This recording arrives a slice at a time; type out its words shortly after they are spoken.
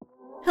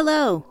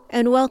Hello,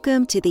 and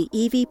welcome to the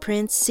Evie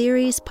Prince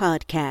Series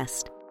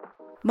podcast.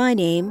 My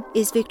name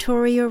is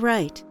Victoria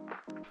Wright,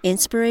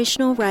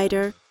 inspirational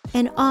writer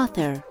and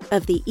author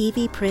of the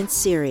Evie Prince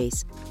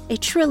series, a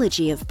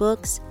trilogy of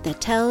books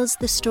that tells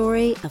the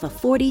story of a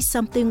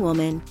 40-something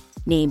woman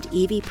named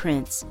Evie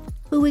Prince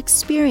who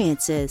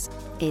experiences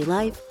a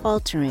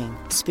life-altering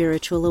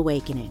spiritual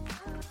awakening.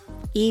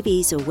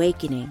 Evie's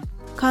awakening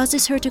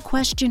causes her to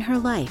question her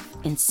life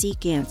and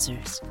seek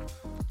answers.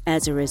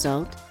 As a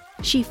result,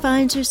 she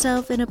finds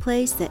herself in a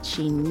place that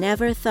she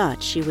never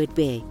thought she would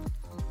be,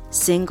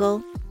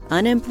 single,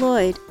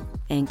 unemployed,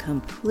 and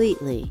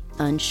completely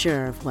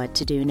unsure of what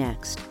to do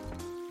next.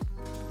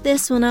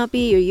 This will not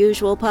be your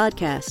usual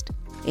podcast.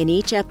 In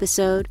each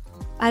episode,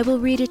 I will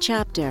read a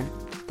chapter,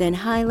 then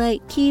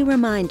highlight key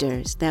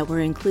reminders that were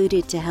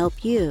included to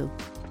help you,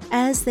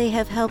 as they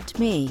have helped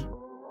me,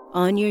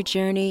 on your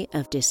journey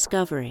of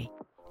discovery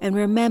and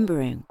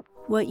remembering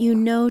what you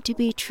know to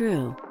be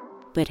true,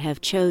 but have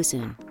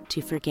chosen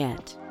to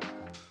forget.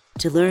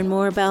 To learn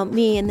more about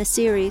me in the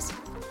series,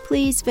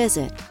 please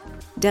visit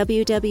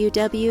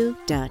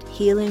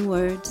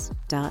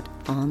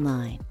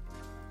www.healingwords.online.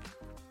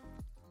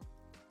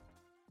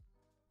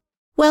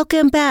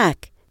 Welcome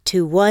back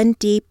to One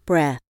Deep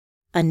Breath,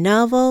 a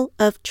novel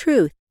of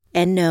truth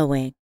and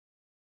knowing.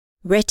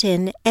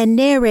 Written and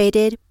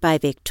narrated by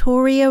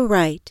Victoria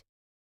Wright.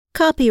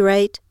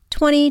 Copyright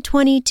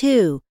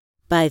 2022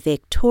 by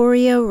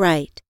Victoria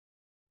Wright.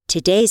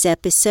 Today's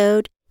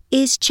episode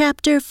is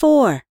Chapter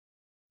 4,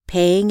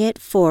 Paying It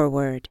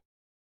Forward.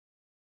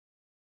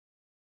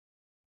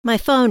 My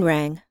phone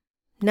rang,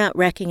 not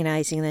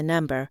recognizing the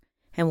number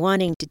and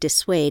wanting to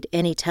dissuade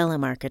any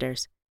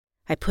telemarketers.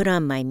 I put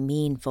on my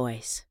mean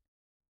voice.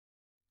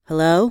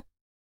 Hello?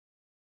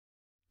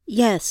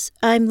 Yes,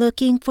 I'm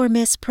looking for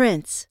Miss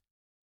Prince.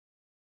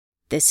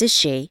 This is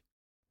she.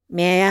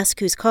 May I ask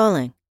who's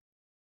calling?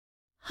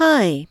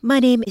 Hi, my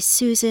name is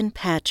Susan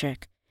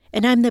Patrick,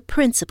 and I'm the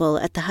principal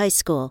at the high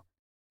school.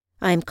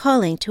 I'm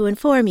calling to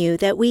inform you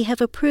that we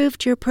have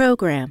approved your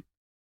program.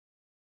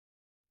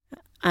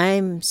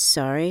 I'm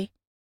sorry,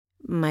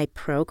 my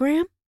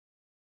program?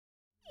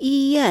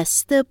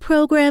 Yes, the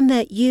program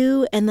that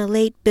you and the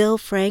late Bill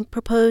Frank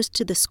proposed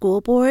to the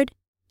school board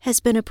has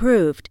been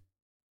approved.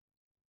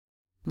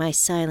 My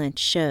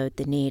silence showed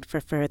the need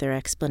for further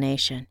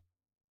explanation.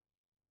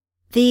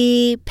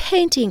 The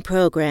painting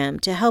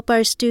program to help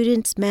our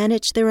students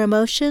manage their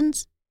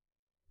emotions?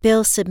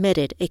 Bill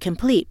submitted a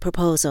complete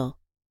proposal.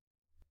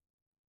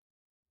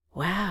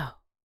 Wow,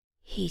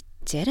 he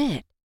did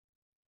it.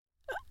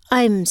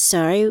 I'm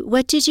sorry,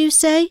 what did you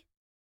say?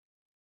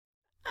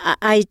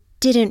 I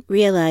didn't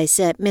realize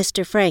that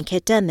Mr. Frank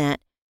had done that.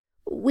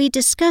 We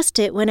discussed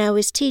it when I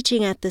was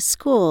teaching at the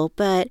school,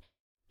 but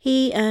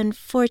he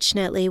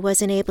unfortunately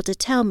wasn't able to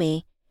tell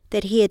me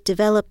that he had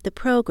developed the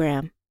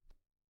program.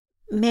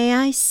 May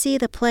I see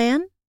the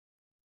plan?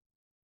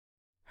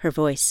 Her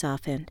voice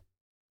softened.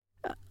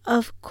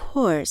 Of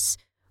course.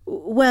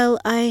 Well,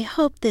 I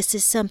hope this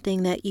is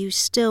something that you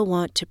still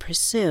want to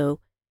pursue.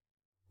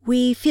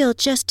 We feel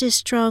just as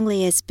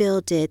strongly as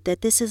Bill did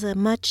that this is a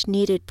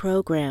much-needed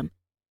program.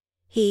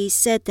 He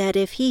said that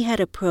if he had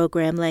a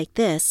program like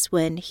this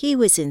when he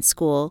was in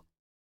school,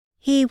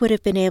 he would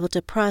have been able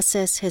to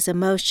process his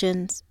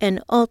emotions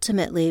and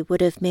ultimately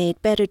would have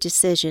made better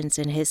decisions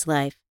in his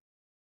life.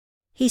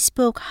 He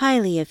spoke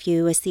highly of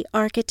you as the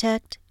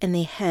architect and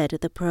the head of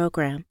the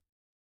program.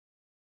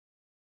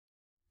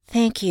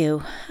 Thank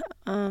you.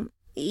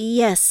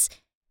 Yes.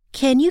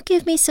 Can you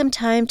give me some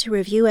time to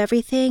review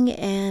everything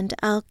and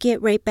I'll get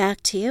right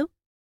back to you?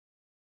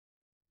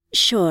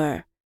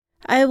 Sure.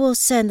 I will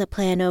send the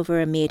plan over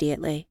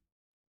immediately.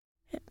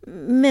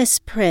 Miss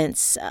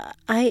Prince,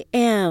 I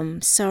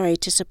am sorry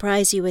to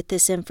surprise you with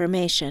this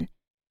information.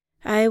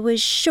 I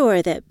was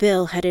sure that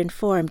Bill had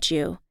informed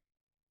you,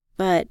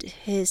 but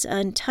his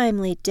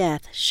untimely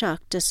death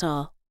shocked us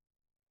all.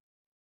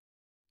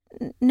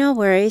 No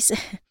worries.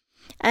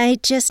 I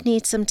just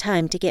need some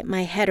time to get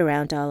my head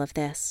around all of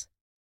this.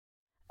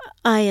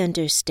 I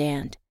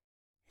understand.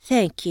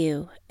 Thank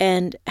you,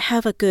 and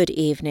have a good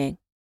evening.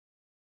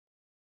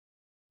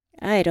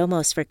 I'd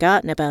almost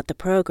forgotten about the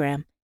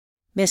program.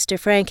 Mr.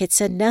 Frank had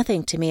said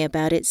nothing to me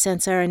about it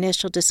since our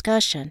initial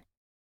discussion.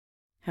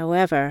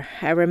 However,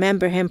 I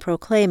remember him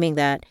proclaiming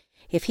that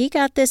if he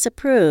got this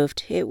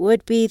approved, it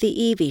would be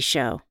the Evie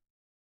show.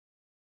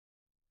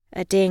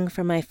 A ding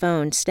from my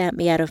phone snapped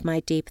me out of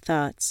my deep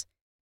thoughts.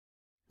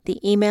 The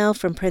email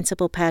from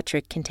Principal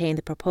Patrick contained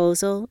the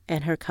proposal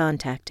and her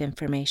contact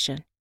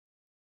information.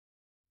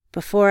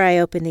 Before I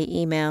opened the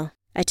email,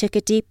 I took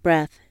a deep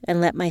breath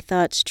and let my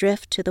thoughts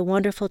drift to the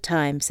wonderful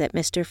times that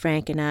Mr.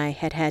 Frank and I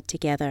had had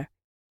together.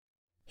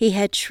 He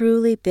had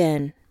truly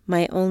been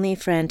my only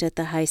friend at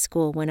the high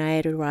school when I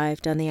had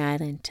arrived on the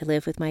island to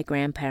live with my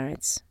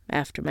grandparents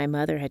after my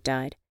mother had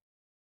died.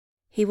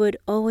 He would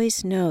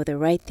always know the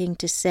right thing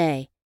to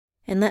say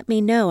and let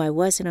me know I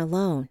wasn't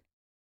alone.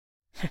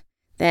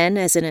 Then,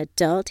 as an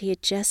adult, he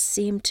had just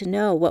seemed to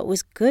know what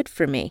was good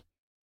for me.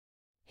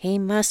 He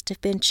must have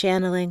been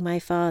channeling my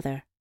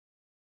father.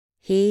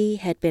 He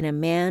had been a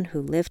man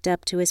who lived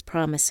up to his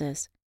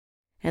promises,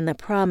 and the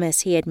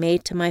promise he had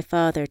made to my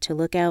father to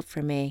look out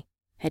for me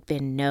had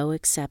been no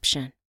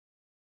exception.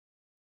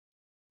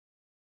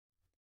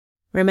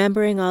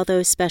 Remembering all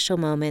those special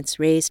moments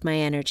raised my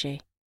energy.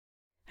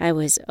 I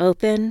was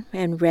open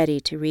and ready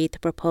to read the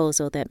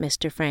proposal that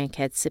Mr. Frank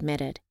had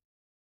submitted.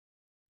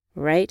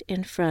 Right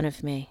in front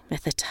of me,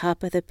 at the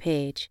top of the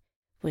page,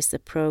 was the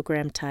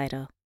program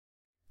title.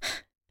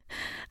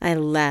 I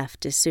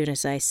laughed as soon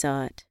as I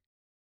saw it.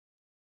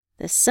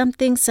 The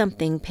Something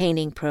Something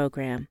Painting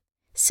Program,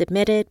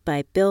 submitted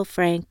by Bill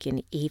Frank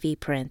and Evie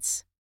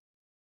Prince.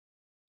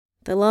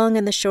 The long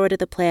and the short of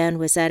the plan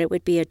was that it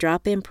would be a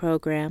drop-in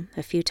program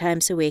a few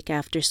times a week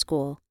after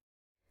school.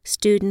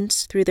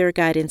 Students, through their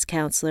guidance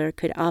counselor,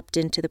 could opt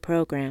into the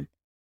program.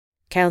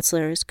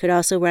 Counselors could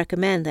also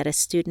recommend that a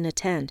student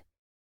attend.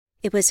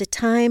 It was a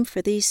time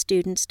for these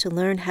students to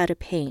learn how to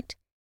paint,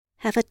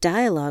 have a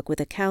dialogue with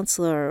a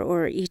counselor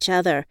or each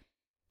other,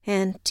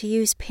 and to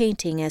use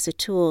painting as a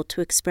tool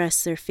to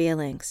express their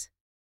feelings.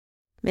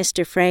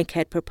 Mr. Frank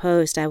had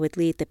proposed I would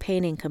lead the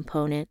painting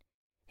component,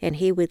 and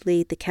he would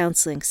lead the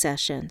counseling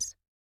sessions.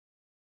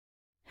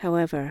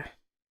 However,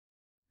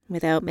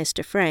 without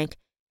Mr. Frank,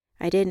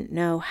 I didn't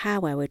know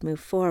how I would move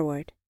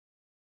forward.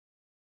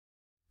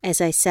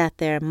 As I sat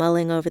there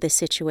mulling over the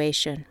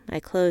situation, I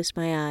closed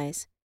my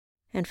eyes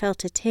and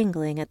felt a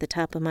tingling at the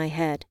top of my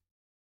head.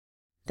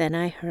 Then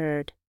I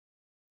heard,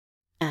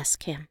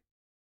 "Ask him."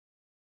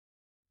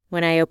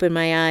 When I opened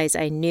my eyes,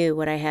 I knew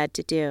what I had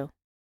to do.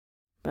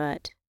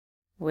 But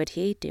would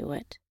he do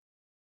it?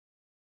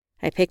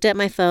 I picked up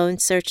my phone,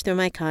 searched through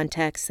my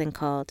contacts, then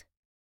called.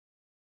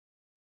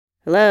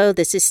 "Hello,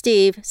 this is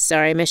Steve.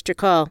 Sorry I missed your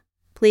call.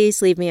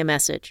 Please leave me a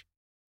message."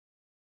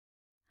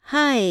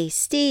 "Hi,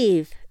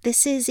 Steve.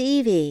 This is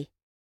Evie.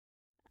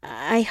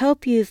 I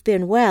hope you've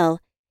been well.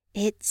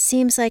 It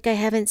seems like I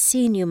haven't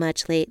seen you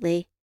much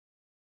lately.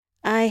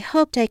 I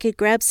hoped I could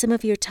grab some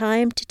of your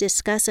time to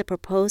discuss a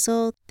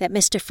proposal that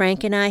Mr.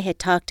 Frank and I had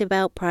talked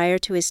about prior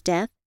to his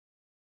death.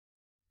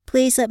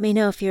 Please let me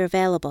know if you're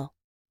available.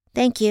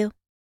 Thank you."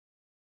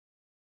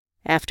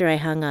 After I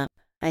hung up,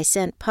 I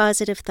sent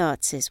positive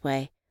thoughts his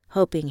way,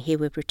 hoping he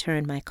would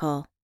return my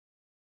call.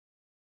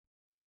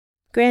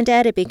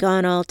 Granddad had been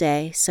gone all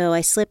day, so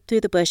I slipped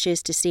through the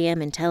bushes to see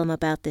him and tell him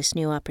about this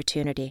new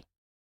opportunity.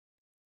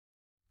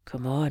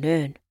 "Come on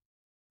in."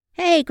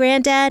 "Hey,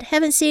 Granddad,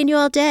 haven't seen you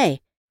all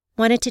day.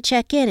 Wanted to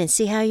check in and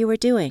see how you were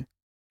doing."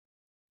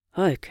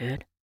 "Hi,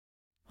 kid.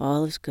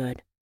 All is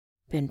good.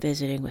 Been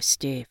visiting with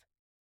Steve."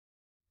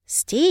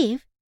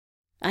 "Steve?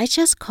 I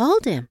just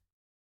called him."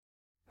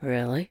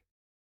 "Really?"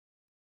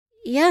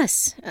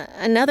 "Yes.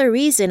 Another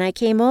reason I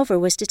came over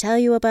was to tell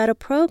you about a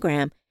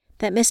program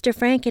that Mr.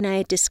 Frank and I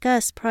had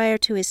discussed prior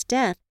to his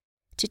death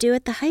to do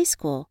at the high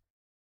school.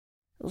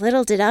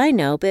 Little did I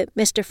know, but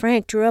Mr.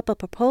 Frank drew up a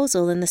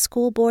proposal and the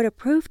school board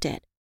approved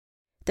it.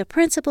 The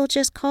principal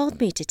just called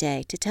me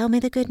today to tell me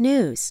the good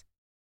news."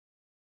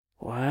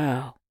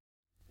 "Wow.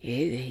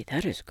 Evie,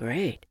 that is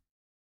great."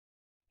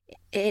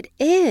 "It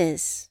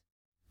is,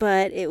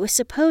 but it was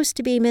supposed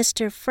to be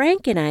Mr.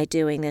 Frank and I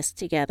doing this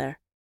together.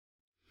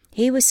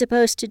 He was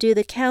supposed to do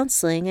the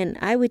counseling, and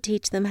I would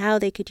teach them how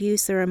they could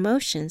use their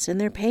emotions in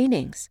their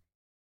paintings.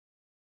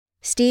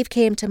 Steve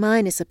came to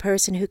mind as the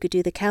person who could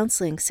do the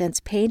counseling since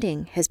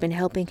painting has been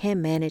helping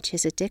him manage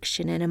his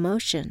addiction and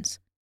emotions."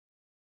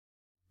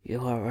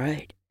 "You are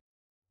right.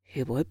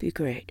 He would be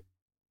great."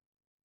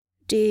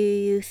 "Do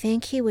you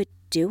think he would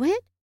do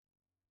it?"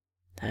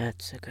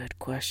 "That's a good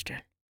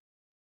question.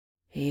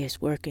 He is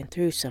working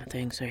through some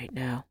things right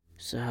now,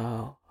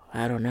 so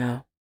I don't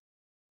know.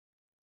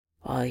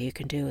 All you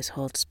can do is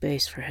hold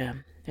space for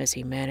him as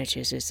he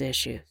manages his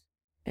issues,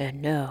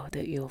 and know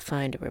that you'll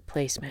find a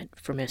replacement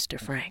for Mr.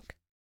 Frank."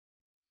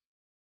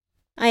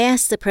 I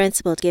asked the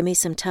principal to give me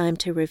some time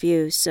to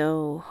review,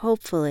 so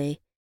hopefully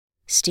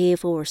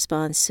Steve will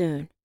respond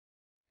soon.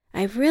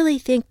 I really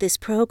think this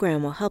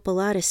program will help a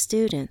lot of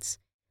students,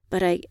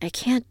 but I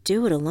can't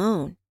do it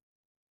alone.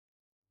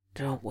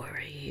 "Don't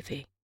worry,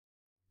 Evie.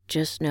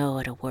 Just know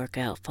it'll work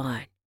out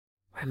fine.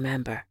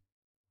 Remember,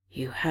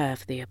 you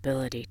have the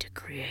ability to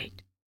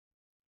create."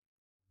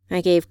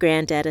 I gave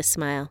Granddad a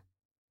smile.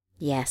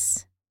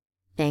 Yes,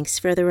 thanks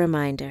for the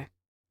reminder.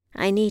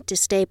 I need to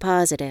stay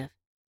positive.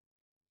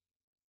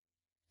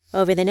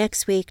 Over the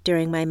next week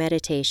during my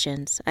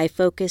meditations, I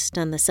focused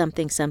on the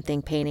Something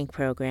Something painting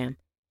program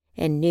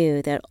and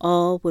knew that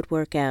all would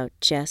work out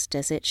just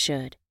as it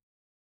should.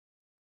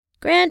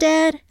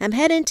 "Granddad, I'm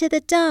heading to the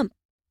dump.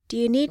 Do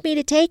you need me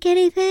to take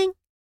anything?"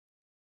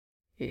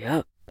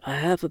 "Yep, I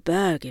have a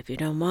bag if you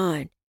don't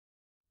mind."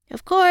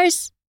 "Of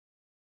course."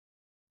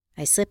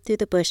 I slipped through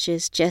the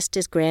bushes just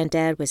as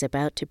Granddad was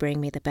about to bring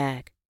me the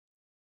bag.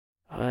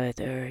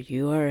 "Either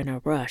you are in a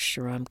rush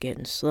or I'm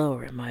getting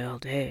slower in my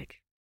old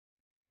age."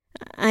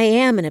 "I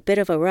am in a bit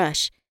of a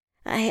rush.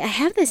 I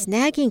have this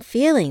nagging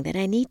feeling that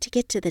I need to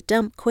get to the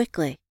dump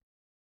quickly."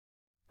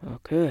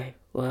 "Okay,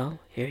 well,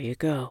 here you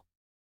go."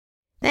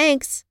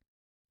 "Thanks."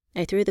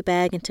 I threw the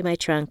bag into my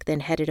trunk, then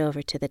headed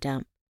over to the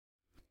dump.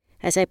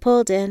 As I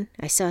pulled in,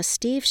 I saw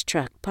Steve's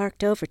truck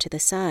parked over to the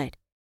side.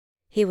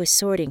 He was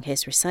sorting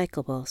his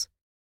recyclables.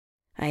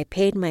 I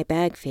paid my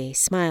bag fee,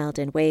 smiled,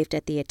 and waved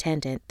at the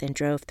attendant, then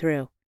drove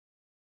through.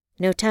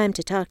 No time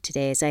to talk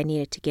today as I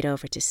needed to get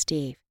over to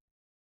Steve.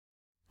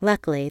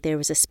 Luckily, there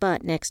was a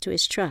spot next to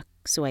his truck,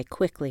 so I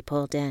quickly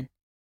pulled in.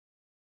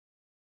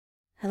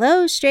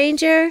 "Hello,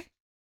 stranger,"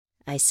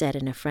 I said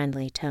in a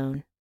friendly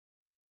tone.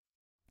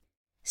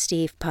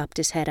 Steve popped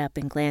his head up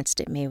and glanced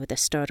at me with a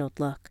startled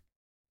look.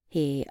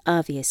 He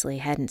obviously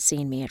hadn't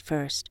seen me at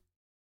first.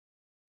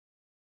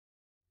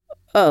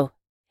 "Oh,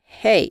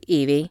 hey,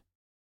 Evie."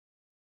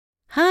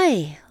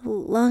 "Hi,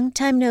 long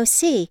time no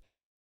see.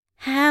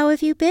 How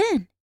have you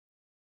been?"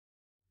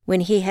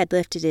 When he had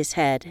lifted his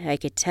head, I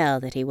could tell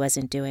that he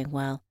wasn't doing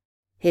well.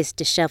 His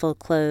disheveled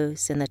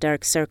clothes and the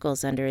dark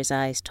circles under his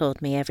eyes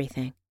told me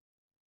everything.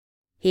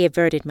 He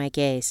averted my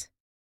gaze.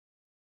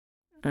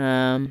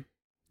 A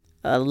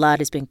lot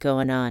has been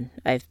going on.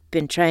 I've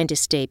been trying to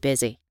stay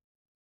busy."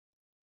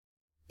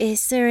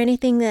 "Is there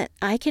anything that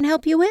I can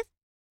help you with?"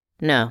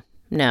 No,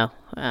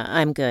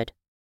 I'm good."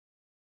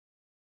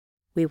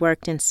 We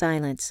worked in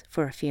silence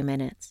for a few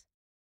minutes.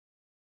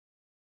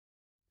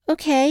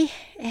 "Okay.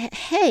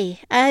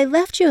 Hey, I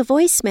left you a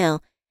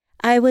voicemail.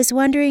 I was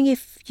wondering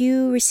if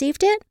you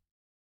received it?"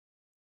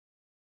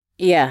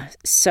 "Yeah,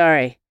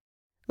 sorry.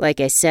 Like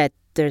I said,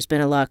 there's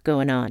been a lot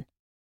going on."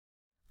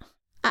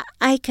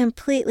 I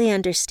completely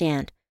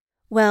understand.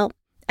 Well,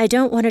 I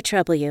don't want to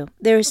trouble you.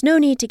 There is no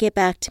need to get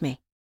back to me.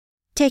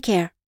 Take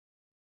care."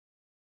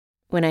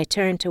 When I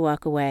turned to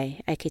walk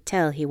away, I could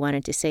tell he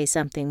wanted to say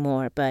something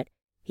more, but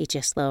he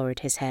just lowered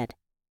his head.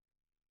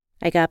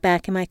 I got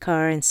back in my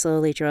car and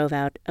slowly drove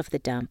out of the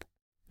dump,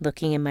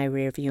 looking in my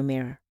rearview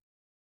mirror.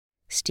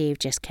 Steve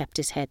just kept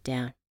his head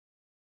down.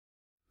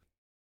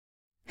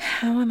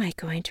 How am I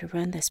going to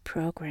run this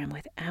program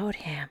without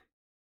him?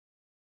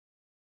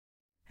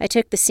 I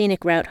took the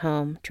scenic route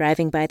home,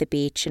 driving by the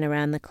beach and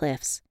around the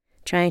cliffs,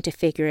 trying to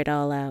figure it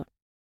all out.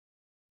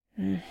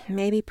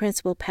 Maybe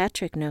Principal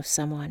Patrick knows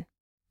someone,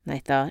 I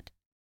thought.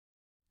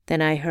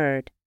 Then I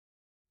heard,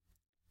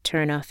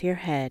 "Turn off your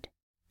head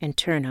and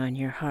turn on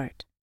your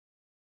heart."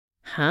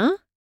 Huh?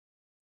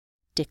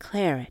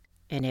 Declare it,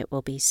 and it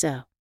will be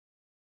so.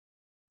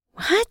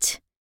 What?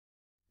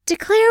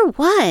 Declare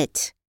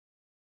what?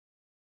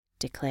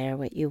 Declare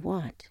what you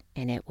want,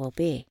 and it will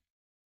be.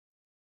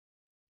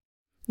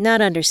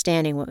 Not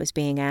understanding what was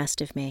being asked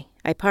of me,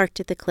 I parked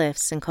at the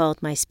cliffs and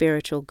called my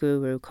spiritual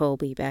guru,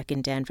 Colby, back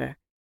in Denver.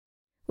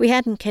 We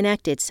hadn't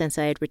connected since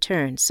I had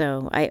returned,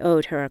 so I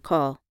owed her a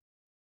call.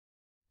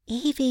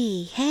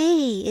 "Evie,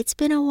 hey, it's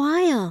been a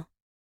while."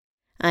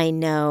 "I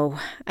know.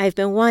 I've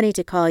been wanting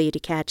to call you to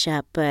catch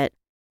up, but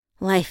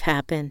life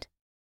happened."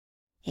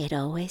 "It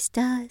always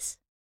does."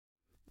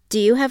 "Do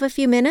you have a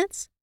few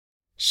minutes?"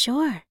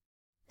 "Sure.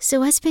 So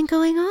what's been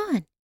going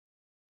on?"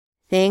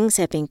 "Things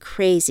have been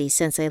crazy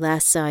since I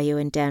last saw you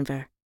in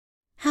Denver."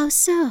 "How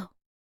so?"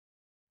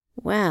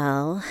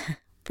 "Well,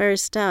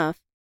 first off,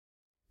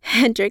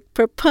 Hendrik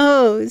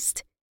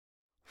proposed."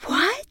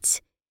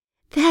 "What?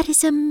 That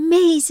is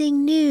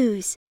amazing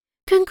news.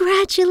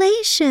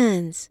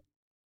 Congratulations."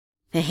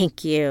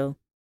 "Thank you."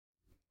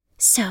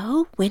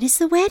 "So, when is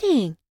the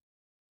wedding?"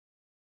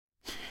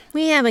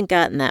 "We haven't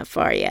gotten that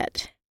far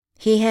yet.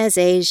 He has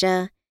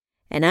Asia,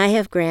 and I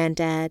have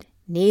Granddad.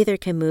 Neither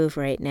can move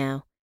right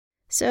now,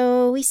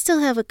 so we still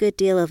have a good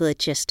deal of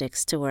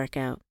logistics to work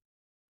out."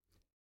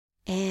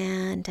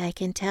 "And I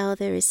can tell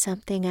there is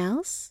something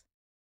else?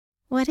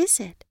 What is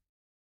it?"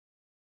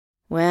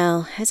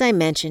 "Well, as I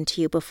mentioned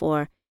to you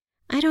before,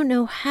 I don't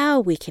know how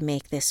we can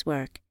make this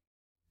work.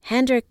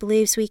 Hendrik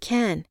believes we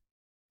can.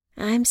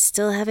 I'm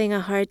still having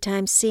a hard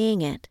time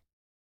seeing it."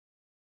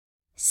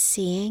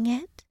 "Seeing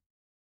it?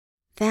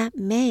 That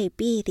may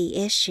be the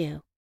issue.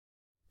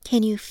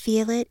 Can you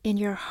feel it in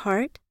your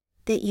heart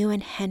that you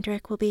and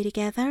Hendrik will be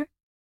together?"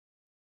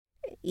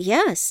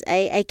 "Yes,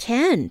 I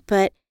can,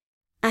 but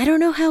I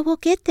don't know how we'll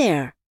get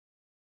there."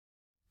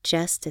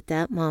 Just at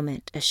that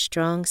moment, a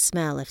strong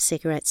smell of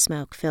cigarette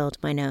smoke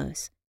filled my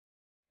nose.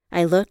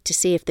 I looked to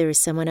see if there was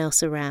someone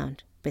else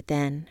around, but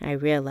then I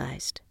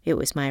realized it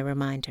was my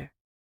reminder.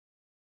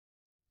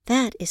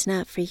 "That is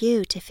not for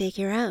you to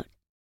figure out.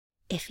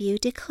 If you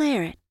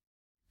declare it,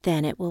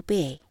 then it will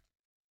be."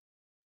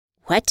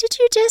 "What did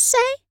you just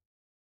say?"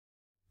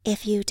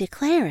 "If you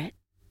declare it,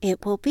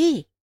 it will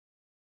be."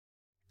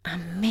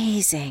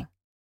 Amazing.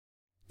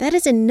 That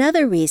is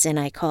another reason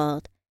I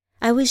called.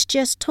 I was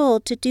just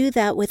told to do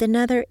that with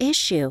another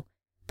issue,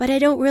 but I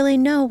don't really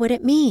know what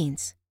it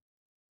means.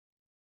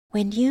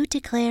 When you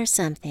declare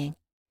something,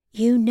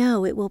 you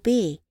know it will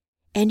be,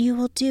 and you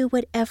will do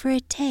whatever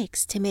it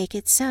takes to make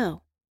it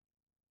so.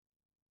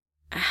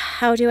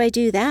 How do I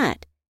do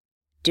that?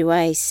 Do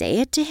I say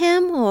it to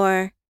him,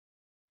 or?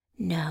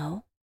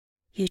 No,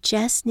 you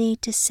just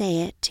need to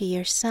say it to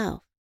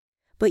yourself,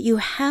 but you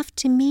have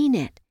to mean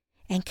it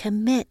and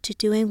commit to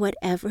doing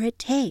whatever it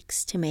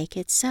takes to make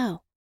it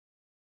so.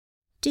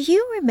 Do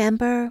you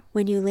remember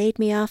when you laid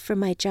me off from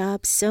my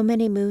job so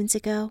many moons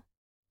ago,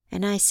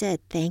 and I said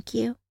thank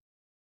you?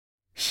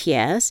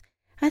 Yes,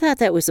 I thought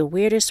that was the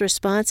weirdest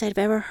response I've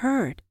ever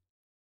heard.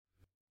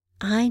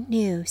 I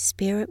knew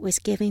Spirit was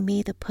giving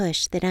me the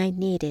push that I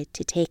needed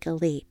to take a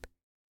leap.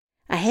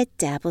 I had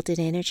dabbled in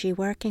energy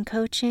work and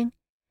coaching,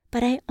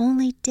 but I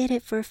only did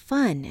it for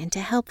fun and to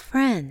help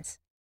friends.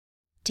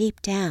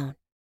 Deep down,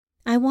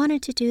 I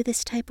wanted to do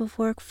this type of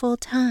work full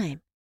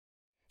time.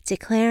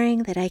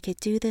 Declaring that I could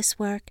do this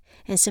work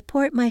and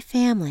support my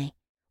family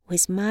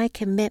was my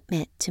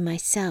commitment to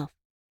myself,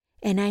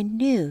 and I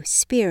knew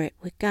Spirit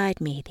would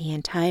guide me the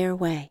entire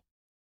way.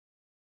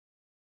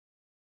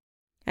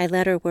 I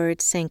let her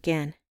words sink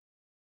in.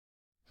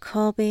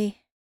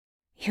 Colby,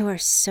 you are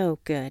so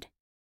good.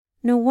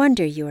 No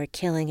wonder you are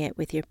killing it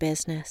with your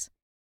business.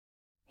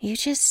 You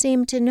just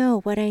seem to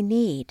know what I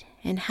need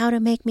and how to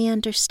make me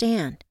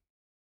understand.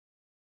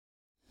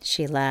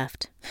 She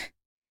laughed.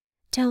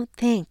 Don't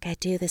think I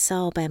do this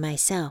all by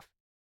myself.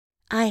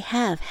 I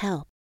have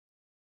help.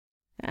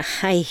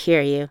 I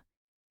hear you,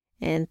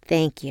 and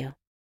thank you.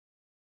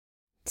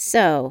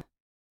 So,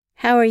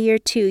 how are your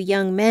 2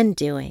 young men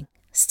doing?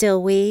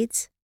 Still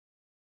weeds?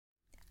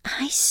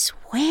 I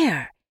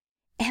swear,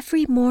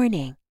 every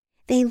morning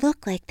they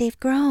look like they've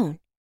grown.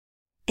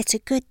 It's a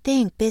good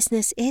thing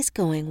business is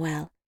going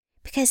well,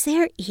 because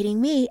they're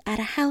eating me out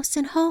of house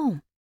and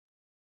home.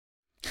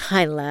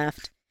 I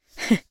laughed.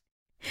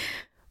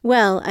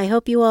 Well, I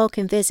hope you all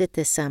can visit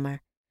this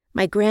summer.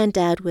 My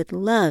granddad would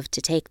love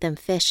to take them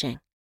fishing.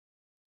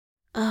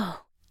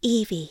 Oh,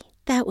 Evie,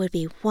 that would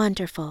be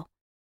wonderful.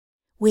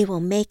 We will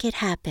make it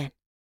happen.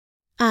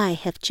 I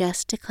have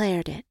just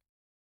declared it.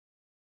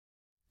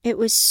 It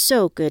was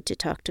so good to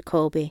talk to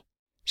Colby.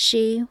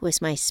 She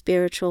was my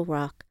spiritual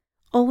rock,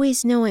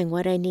 always knowing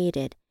what I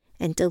needed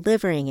and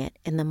delivering it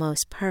in the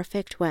most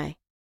perfect way.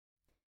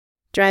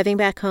 Driving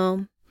back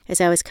home, as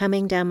I was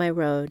coming down my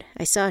road,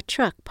 I saw a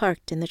truck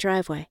parked in the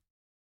driveway.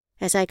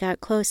 As I got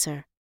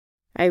closer,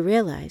 I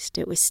realized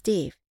it was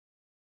Steve.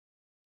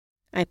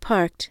 I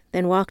parked,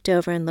 then walked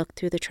over and looked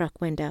through the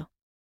truck window.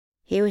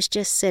 He was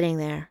just sitting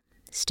there,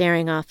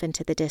 staring off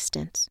into the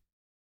distance.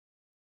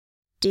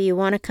 Do you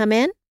want to come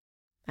in?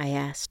 I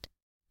asked.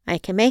 I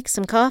can make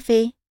some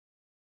coffee.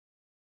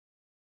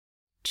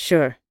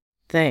 Sure,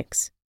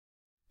 thanks,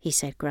 he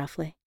said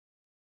gruffly.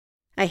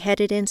 I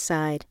headed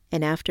inside,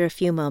 and after a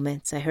few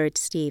moments I heard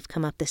Steve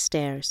come up the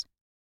stairs.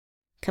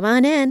 Come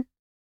on in.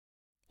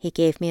 He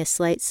gave me a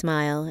slight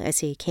smile as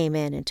he came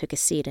in and took a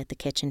seat at the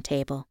kitchen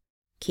table,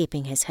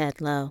 keeping his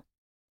head low.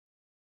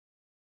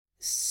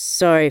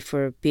 Sorry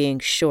for being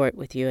short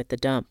with you at the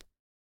dump.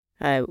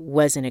 I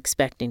wasn't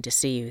expecting to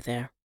see you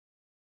there.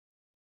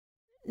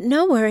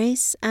 No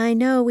worries. I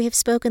know we have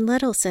spoken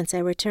little since I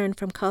returned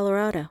from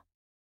Colorado.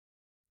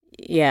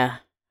 Yeah,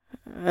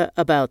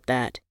 about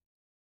that.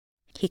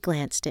 He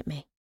glanced at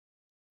me.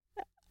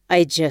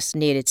 I just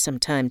needed some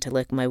time to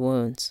lick my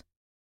wounds.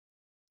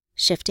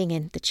 Shifting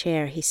in the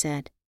chair, he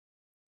said,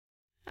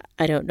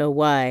 I don't know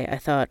why I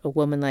thought a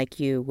woman like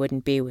you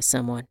wouldn't be with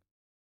someone.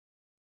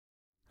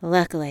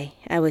 Luckily,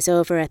 I was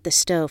over at the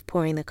stove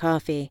pouring the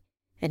coffee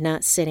and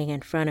not sitting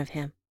in front of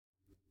him.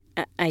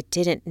 I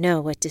didn't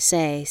know what to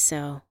say,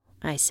 so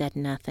I said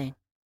nothing.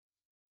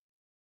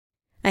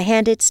 I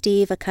handed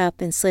Steve a cup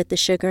and slid the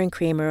sugar and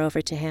creamer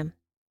over to him.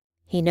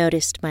 He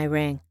noticed my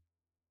ring.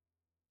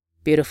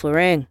 Beautiful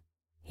ring.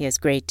 He has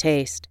great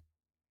taste.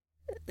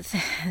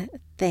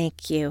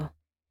 Thank you,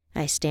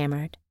 I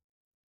stammered.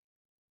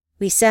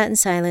 We sat in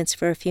silence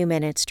for a few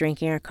minutes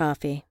drinking our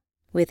coffee.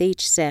 With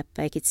each sip,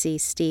 I could see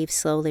Steve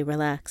slowly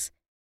relax.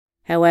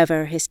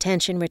 However, his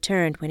tension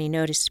returned when he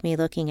noticed me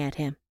looking at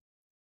him.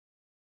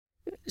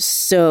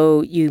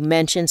 So you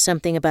mentioned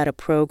something about a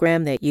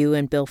program that you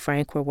and Bill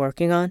Frank were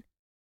working on?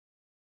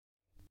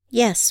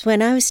 Yes,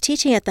 when I was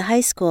teaching at the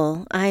high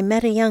school, I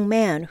met a young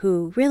man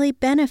who really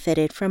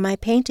benefited from my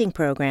painting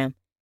program.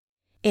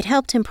 It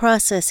helped him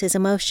process his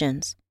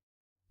emotions.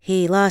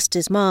 He lost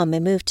his mom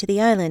and moved to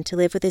the island to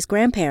live with his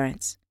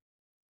grandparents.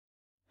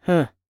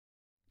 Huh.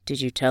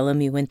 Did you tell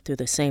him you went through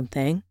the same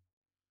thing?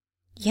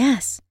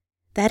 Yes,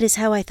 that is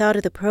how I thought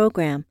of the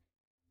program.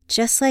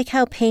 Just like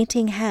how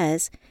painting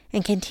has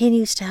and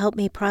continues to help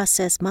me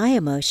process my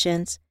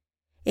emotions,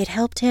 it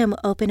helped him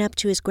open up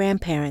to his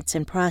grandparents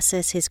and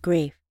process his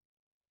grief.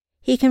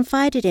 He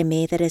confided in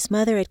me that his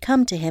mother had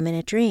come to him in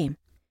a dream,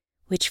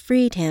 which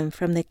freed him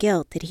from the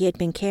guilt that he had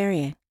been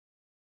carrying.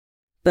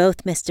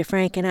 Both Mr.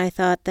 Frank and I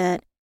thought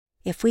that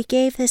if we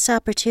gave this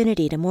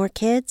opportunity to more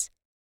kids,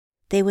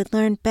 they would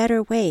learn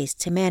better ways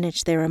to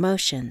manage their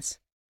emotions.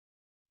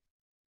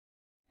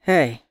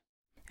 Hey,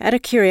 out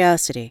of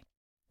curiosity,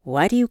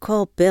 why do you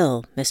call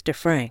Bill Mr.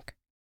 Frank?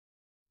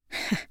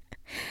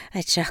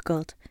 I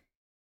chuckled.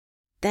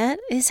 That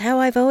is how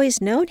I've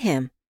always known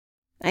him.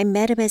 I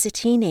met him as a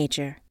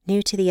teenager,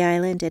 new to the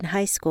island in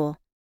high school.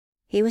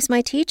 He was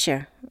my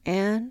teacher,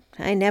 and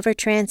I never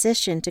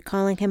transitioned to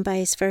calling him by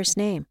his first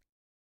name.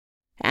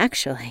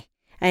 Actually,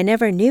 I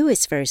never knew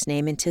his first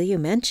name until you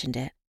mentioned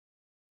it.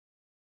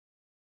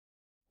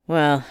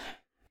 Well,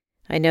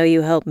 I know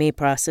you helped me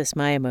process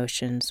my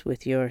emotions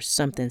with your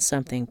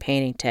something-something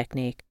painting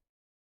technique.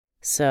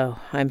 So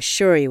I'm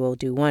sure you will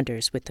do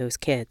wonders with those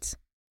kids.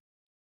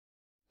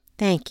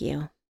 Thank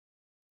you.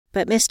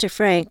 But Mr.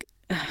 Frank,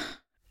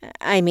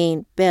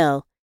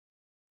 Bill,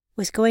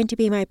 was going to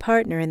be my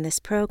partner in this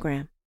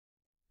program.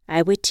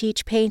 I would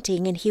teach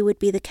painting and he would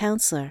be the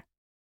counselor.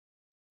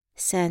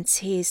 Since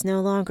he's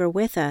no longer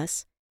with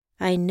us,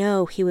 I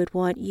know he would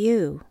want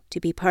you to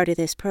be part of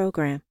this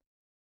program.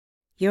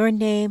 Your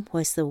name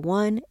was the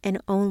one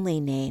and only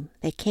name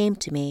that came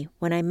to me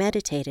when I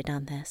meditated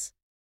on this.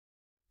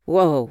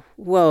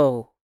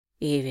 Whoa,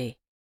 Evie.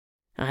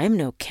 I'm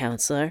no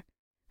counselor.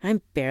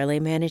 I'm barely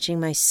managing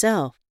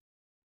myself.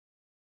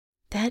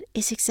 That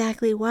is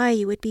exactly why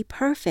you would be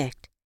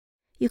perfect.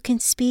 You can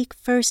speak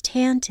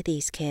firsthand to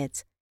these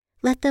kids.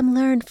 Let them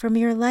learn from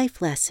your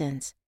life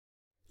lessons.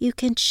 You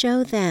can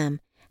show them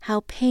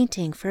how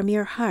painting from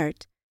your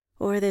heart,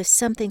 or the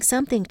something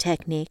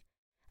technique,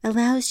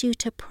 allows you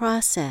to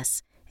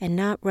process and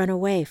not run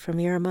away from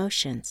your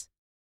emotions.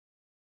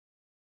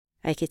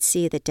 I could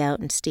see the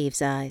doubt in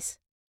Steve's eyes.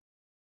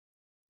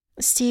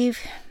 Steve,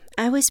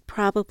 I was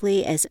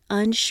probably as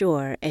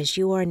unsure as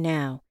you are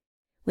now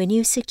when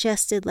you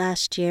suggested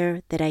last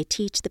year that I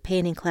teach the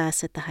painting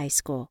class at the high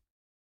school.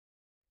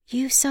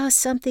 You saw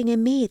something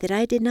in me that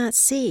I did not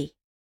see.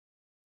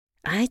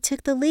 I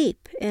took the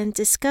leap and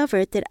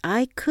discovered that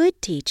I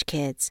could teach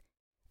kids,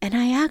 and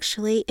I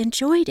actually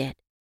enjoyed it.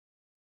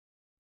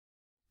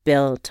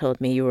 Bill told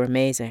me you were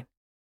amazing.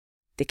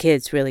 The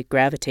kids really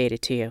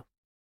gravitated to you.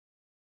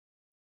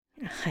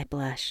 I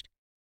blushed.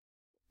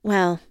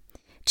 Well,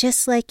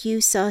 just like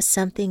you saw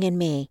something in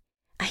me,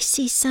 I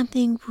see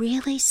something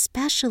really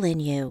special in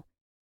you.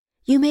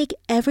 You make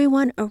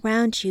everyone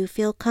around you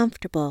feel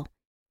comfortable,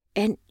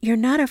 and you're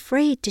not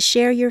afraid to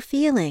share your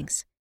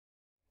feelings.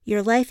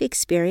 Your life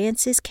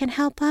experiences can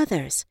help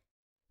others.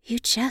 You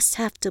just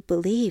have to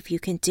believe you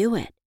can do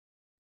it.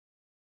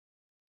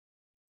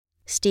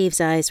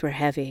 Steve's eyes were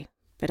heavy,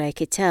 but I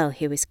could tell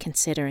he was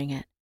considering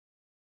it.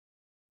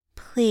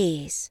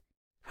 Please,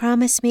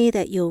 promise me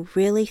that you'll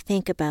really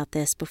think about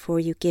this before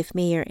you give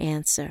me your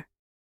answer.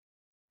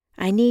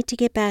 I need to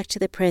get back to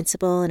the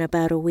principal in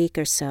about a week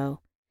or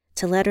so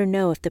to let her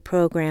know if the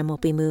program will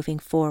be moving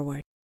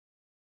forward.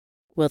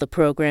 Will the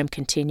program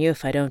continue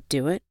if I don't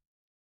do it?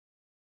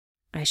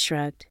 I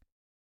shrugged.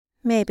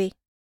 Maybe.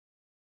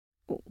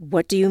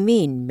 What do you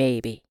mean,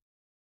 maybe?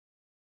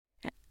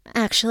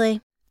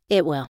 Actually,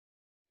 it will.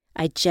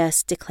 I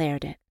just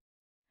declared it.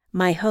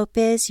 My hope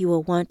is you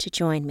will want to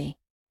join me,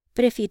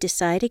 but if you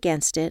decide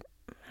against it,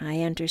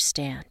 I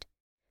understand.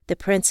 The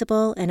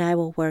principal and I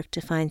will work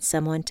to find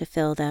someone to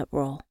fill that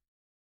role.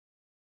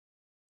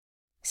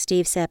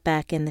 Steve sat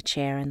back in the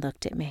chair and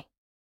looked at me.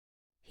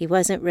 He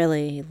wasn't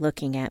really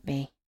looking at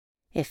me.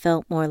 It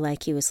felt more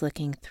like he was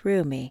looking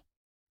through me,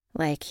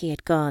 like he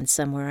had gone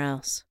somewhere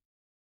else.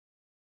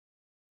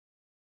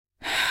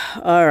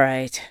 All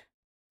right,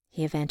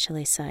 he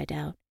eventually sighed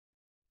out.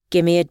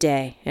 Give me a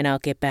day and I'll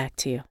get back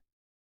to you.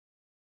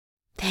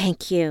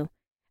 Thank you.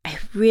 I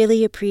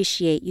really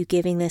appreciate you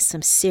giving this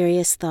some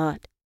serious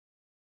thought.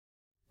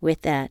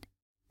 With that,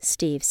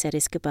 Steve said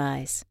his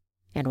goodbyes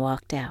and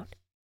walked out.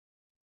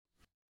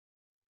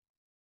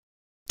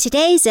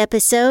 Today's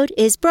episode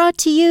is brought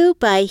to you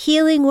by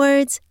Healing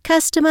Words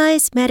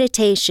Customized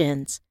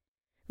Meditations,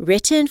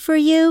 written for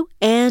you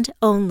and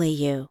only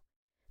you.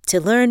 To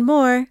learn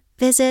more,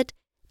 visit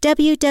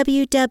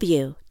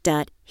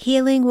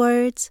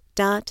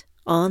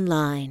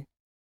www.healingwords.online.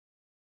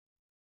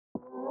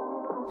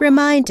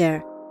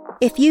 Reminder,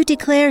 if you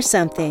declare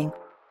something,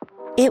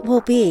 it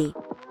will be,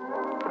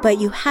 but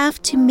you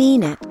have to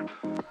mean it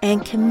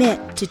and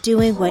commit to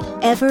doing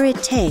whatever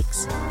it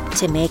takes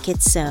to make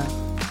it so.